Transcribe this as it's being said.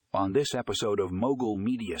On this episode of Mogul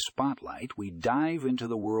Media Spotlight, we dive into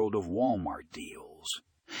the world of Walmart deals.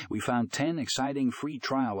 We found 10 exciting free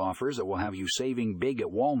trial offers that will have you saving big at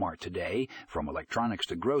Walmart today. From electronics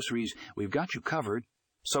to groceries, we've got you covered.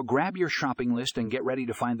 So grab your shopping list and get ready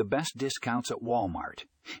to find the best discounts at Walmart.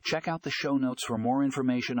 Check out the show notes for more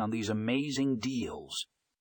information on these amazing deals.